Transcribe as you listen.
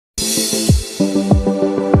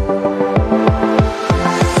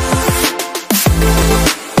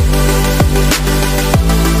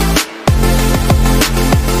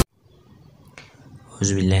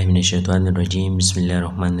Auzubillahiminash-shaytanir-rajim.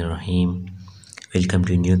 Bismillahir-rahmanir-rahim. Welcome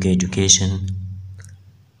to New K Education.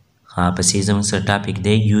 پسې زموږ سره ټاپک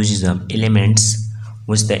دی uses of elements.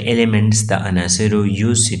 اوس د elements د عناصرو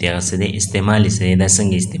use چې دی هغه څه دی استعمال یې څه دی دا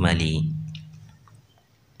څنګه استعمالیږي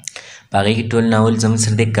په هغې کې ټول ناول زموږ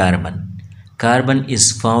سره دی کاربن. Carbon is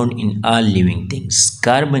found in all living things.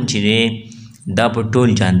 Carbon چې دی دا په ټول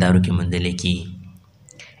جاندارو کې موندلی کېږي.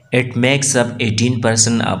 It makes up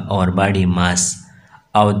 18% of our body mass.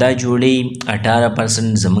 او دا جوړی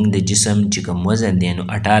 18% زمونږ د جسم چې کوم وزن دی نو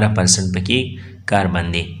 18% پکې کاربن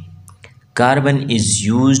دی. Carbon is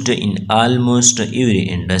used in almost every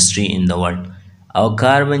industry in the world. او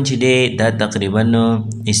کاربن چې دی دا تقریبا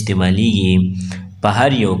استعمالیږي په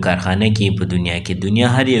هر یو کارخانه کې په دنیا کې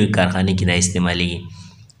هر یو کارخانه کې دا استعمالیږي.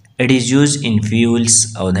 It is used in fuels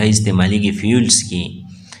او دا استعمالیږي fuels کې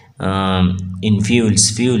in fuels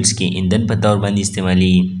کې ایندھن په طور باندې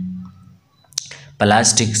استعمالیږي.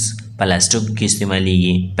 پلاستیک کې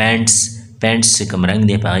استعمالیږي. پینټس چې کوم رنګ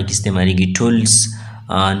دی په هغه کې استعمالیږي. ټولز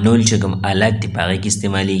نول چې کوم آلات دی په هغه کې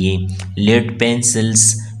استعمالیږي. لیډ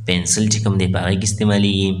پنسل چې کوم دی په هغه کې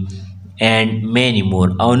استعمالیږي. and many more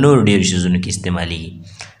او نور ډېر شیزونو کې استعمالیږي.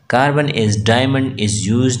 Carbon as diamond is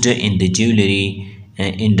used in the jewelry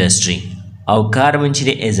industry. او کاربن چې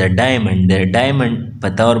دی as a diamond د ډایمنډ په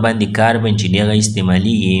طور باندې کاربن چې دی هغه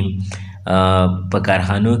استعمالیږي په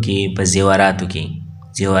کارخانو کې په زیوراتو کې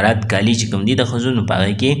زیورات کالی چې کوم دي د ښځو نو په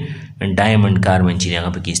هغه کې ډایمنډ کاربن چې دی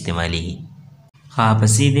هغه پکې استعمالیږي.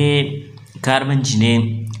 پسې دی کاربن چې دی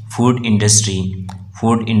فوډ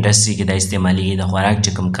انډسټري کې دا استعمالیږي. د خوراک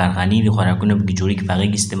چې کوم کارخانې د خوراکونه پکې جوړېږي په هغه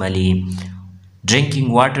کې استعمالیږي. ډرینکینګ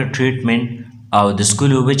واټر ټریټمنټ او د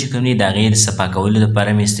څښلو اوبه چې کوم دي د هغې د صفا کولو لپاره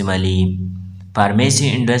مې استعمالیږي. فارمیسي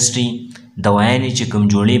انډسټري دوايانې چې کوم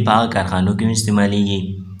جوړې په هغه کارخانو کې استعمالیږي.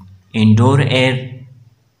 انډور ایر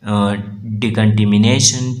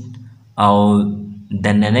ډیکنټیمینیشن او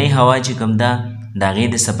دننۍ هوا چې کوم ده د هغې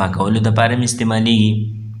د صفا کولو دپاره مې استعمالیږي.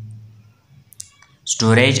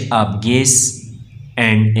 سټوریج آف ګیس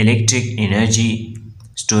اینډ الکټریک انرژي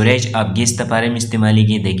سټوریج آف ګیس دپاره مې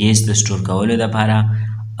استعمالیږي د ګیس د سټور کولو دپاره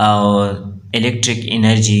او الکټریک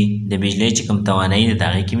انرژي د بجلی چې کوم توانایي ده د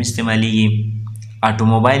هغې کې مې استعمالیږي.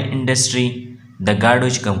 اټوموبایل انډسټري د ګاډو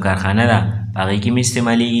چې کوم کارخانه ده په هغې کې مې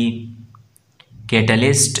استعمالیږي.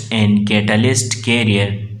 کیټلیسټ اینډ کیټلیسټ کیریر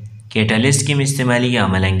کیټلیسټ کې مې استعمالیږي.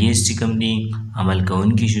 عمل انګیز چې کوم دي عمل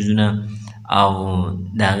کوونکي شیزونه او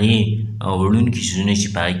د هغې وړونکي شیزونه چې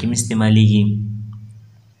په هغې کې مې استعمالیږي.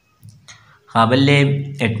 بل دی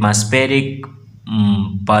اټماسفیریک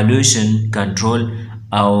پالوشن کنټرول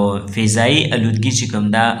او فضایي الودګي چې کوم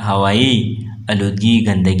ده هوایي الودګي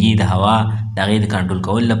ګندګي د هوا د هغې د کنټرول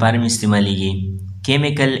کولو لپاره مې استعمالیږي.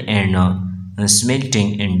 کیمیکل اینډ سمیلټینګ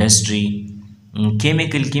انډسټري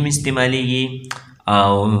کیمیکل کې مې استعمالیږي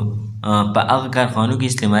او په هغه کارخانو کې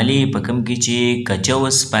استعمالیږي په کوم کې چې کچه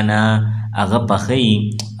وسپنه هغه پخوي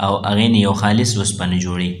او هغې نه یو خالص وسپنه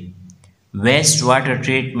جوړوي. ویسټ واټر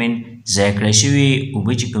ټریټمنټ ضایع کړه شوي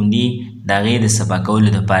اوبه چې کوم دي د هغې د صفا کولو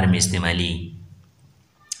دپاره مې استعمالیږي.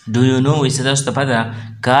 Do you know وایي څه تاسو ته پته ده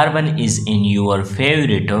کاربن is in your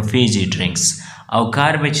favorite fizzy drinks او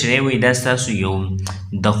کاربن چې دی وایي دا ستاسو یو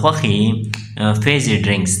د خوښې فیزي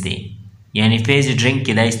ډرینکس دی یعنی فیزي ډرینک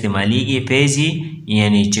کې دا استعمالیږي. فیزي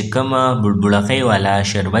یعنی چې کومه بړبړقۍ والا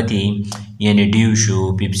شربت یعنی ډیو شو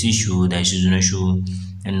پیپسي شو دا شیزونه شو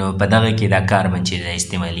نو په دغه کې دا کاربن چې دا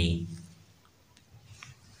استعمالیږي.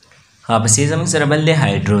 پسې زموږ سره بل دی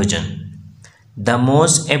هایډروجن. The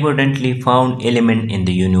most abundantly found element in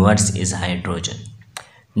the universe is hydrogen.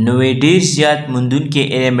 نو ډېر زیات موندونکی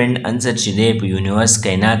element عنصر چې دی په یونیورس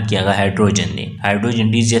کائنات کې هغه هایډروجن دی. هایډروجن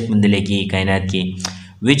ډېر زیات موندلی کېږي کائنات کې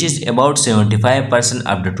which is about 75%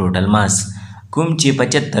 of the total mass کوم چې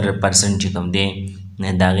 75% چې کوم دی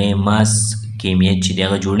د هغې ماس کیمیت چې دی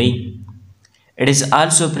هغه جوړوي. It is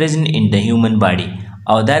also present in the human body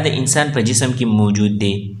او دا د انسان په جسم کې موجود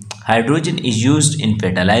دی. هایډروجن is used in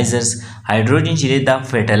fertilizers هایډروجن چې دی دا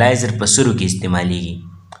فرټیلایزر په سرو کې استعمالیږي.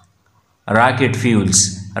 راکټ فیولز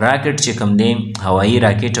راکټ چې کوم دی هوایي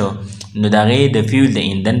راکټ نو د هغې د فیول د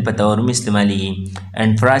ایندھن په طور هم استعمالیږي.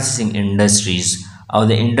 اینډ پروسیسنګ انډسټریز او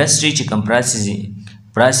د انډسټري چې کوم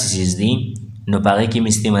پروسیسز دي نو په هغې کې هم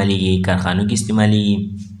استعمالیږي کارخانو کې استعمالیږي.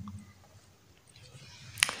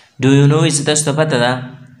 Do you know څه تاسو ته پته ده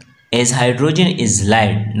as hydrogen is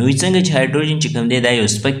light نو څنګه چې هایډروجن چې کوم دی دا یو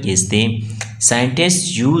سپک ګیس دی. scientists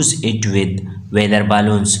use it with weather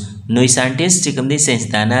balloons نو ساینټیسټ چې کوم دی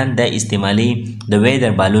ساینسدانان دا استعمالي د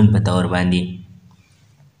ویدر بالون په طور باندې.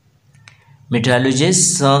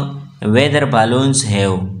 meteorologists weather balloons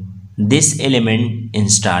have this element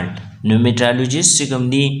installed نو میټرالوجیست چې کوم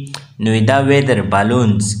دي نو دا ویدر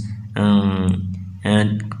بالونز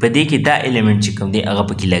په دې کې دا ایلیمنټ چې کوم دی هغه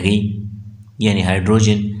پکې لګي یعنی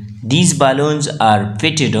هایدروجن. دیز بالونز آر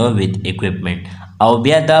فیټډ with equipment او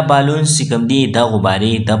بیا دا بالونز چې کوم دی دا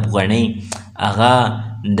غبارې دا پوغڼۍ هغه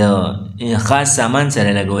د خاص سامان سره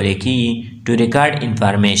لګولی کېږي to record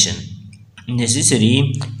information necessary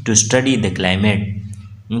to study the climate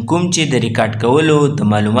کوم چې د ریکارډ کولو د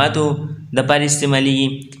معلوماتو دپاره استعمالیږي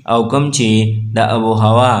او کوم چې د آب و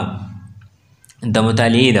هوا د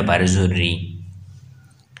مطالعې دپاره ضروري.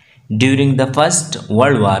 During the first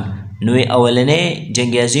world war نو اولنی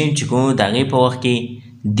جنگ عظیم چې کوم د هغې په وخت کې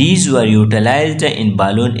these were utilized in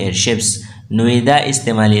balloon airships نو دا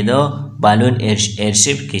استعمالیده بالون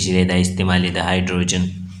ایرشپ کې چې دا استعمالیده هایدروجن.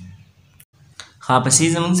 پسې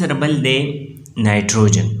زموږ سره بل دی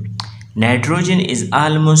نایټروجن. نایټروجن is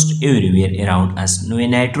almost everywhere around us نو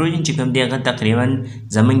نایټروجن چې کوم دی هغه تقریبا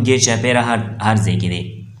زموږ ګیر چاپیره هر ځای کې دی.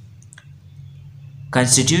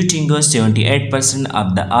 constituting 78% of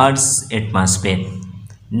the earth's atmosphere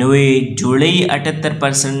نو جوړی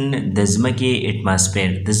 78% د ځمکې اټماسفیر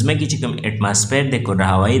د ځمکې چې کوم اټماسفیر د کره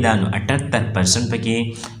هوایي دا نو 78% پکې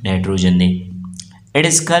نایټروجن دی. It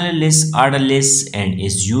is colorless, odorless and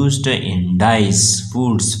is used in dyes,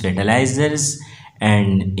 foods, fertilizers and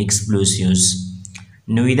explosives.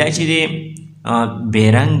 نو دا چې دی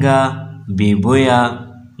بیرنګه بیبویا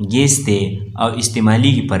ګیس دی او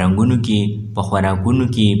استعمالیږي په رنګونو کې په خوراکونو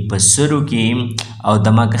کې په سرو کې او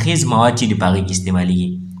دماغخیز مواد چې دی په هغې کې استعمالیږي.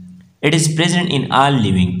 It is present in all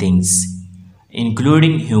living things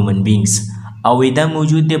including human beings او دا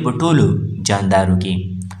موجود دی په ټولو جاندارو کې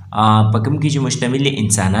په کوم کې چې مشتمل دی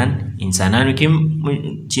انسانانو کې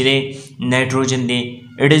چې دی نایټروجن دی.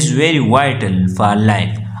 It is very vital for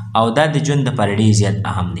life او دا د ژوند دپاره ډېر زیات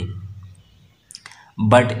اهم دی.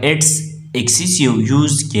 But its excessive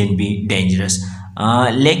use can be dangerous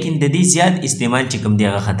لیکن د دې زیات استعمال چې کوم دی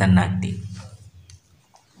هغه خطرناک دی.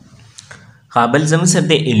 بل زموږ سره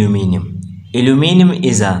دی ایلومینیم. ایلومینیم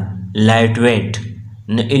از ا لایټ ویټ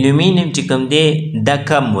نو ایلومینیم چې کوم دی دا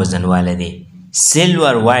کم وزن والا دی.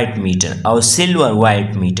 سیلور وایټ میټر او سیلور وایټ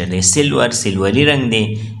میټر دی. سیلوري رنګ دی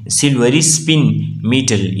سیلوري سپین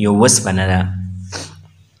میټل یو وسپنه ده.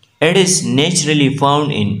 It is naturally found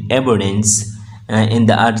in abundance in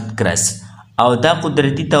the earth crust او دا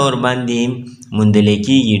قدرتی طور باندې موندلی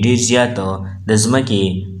کېږي ډېر زیات د ځمکې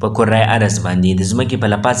په کرای ارض باندې د ځمکې په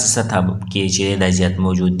لپاسه سطح کې چې دا زیات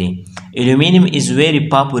موجود دی. Aluminium is very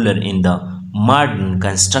popular in the modern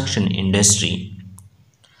construction industry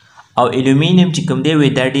او الومینیم چې کوم دی وی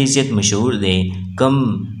دا ډېر زیات مشهور دی کوم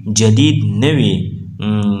جدید نوي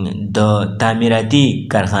د تعمیراتي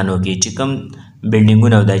کارخانو کې چې کوم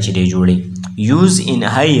بلډینګونه او دا چې دی جوړي. use in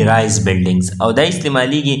high rise buildings او دا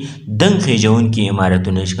استعمالیږي دنګ خیژونکي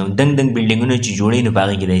عمارتونه چې کوم دنګ بلډینګونه چې جوړي نو په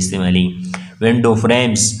هغې کې دا استعمالیږي. window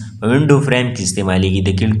frames په window frame کې استعمالیږي د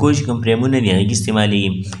کلکو چې کوم فریمونه دي هغې کې استعمالیږي.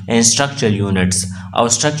 and structural units او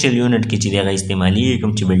structural unit کې چې دی هغه استعمالیږي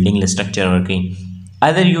کوم چې بلډینګ له structure ورکوي.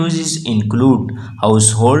 other uses include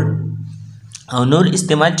household او نور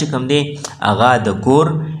استعمال چې کوم دی هغه د کور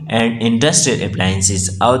and industrial appliances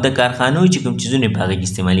او د کارخانو چې کوم چیزونه په هغې کې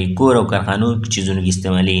استعمالي کور او کارخانو چیزونو کې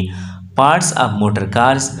استعمالي. parts of motor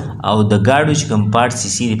cars او د ګاډو چې کوم پارټس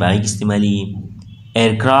یې دي په هغې کې استعمالي.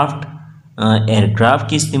 aircraft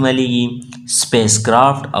کې استعمالېږي. space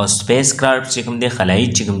craft او space craft چې کوم دی خلایي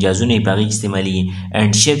چې کوم جهازونه یې په هغې کې استعمالېږي.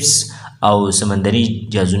 and ships او سمندري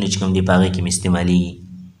جهازونه چې کوم دی په هغې کې هم استعمالېږي.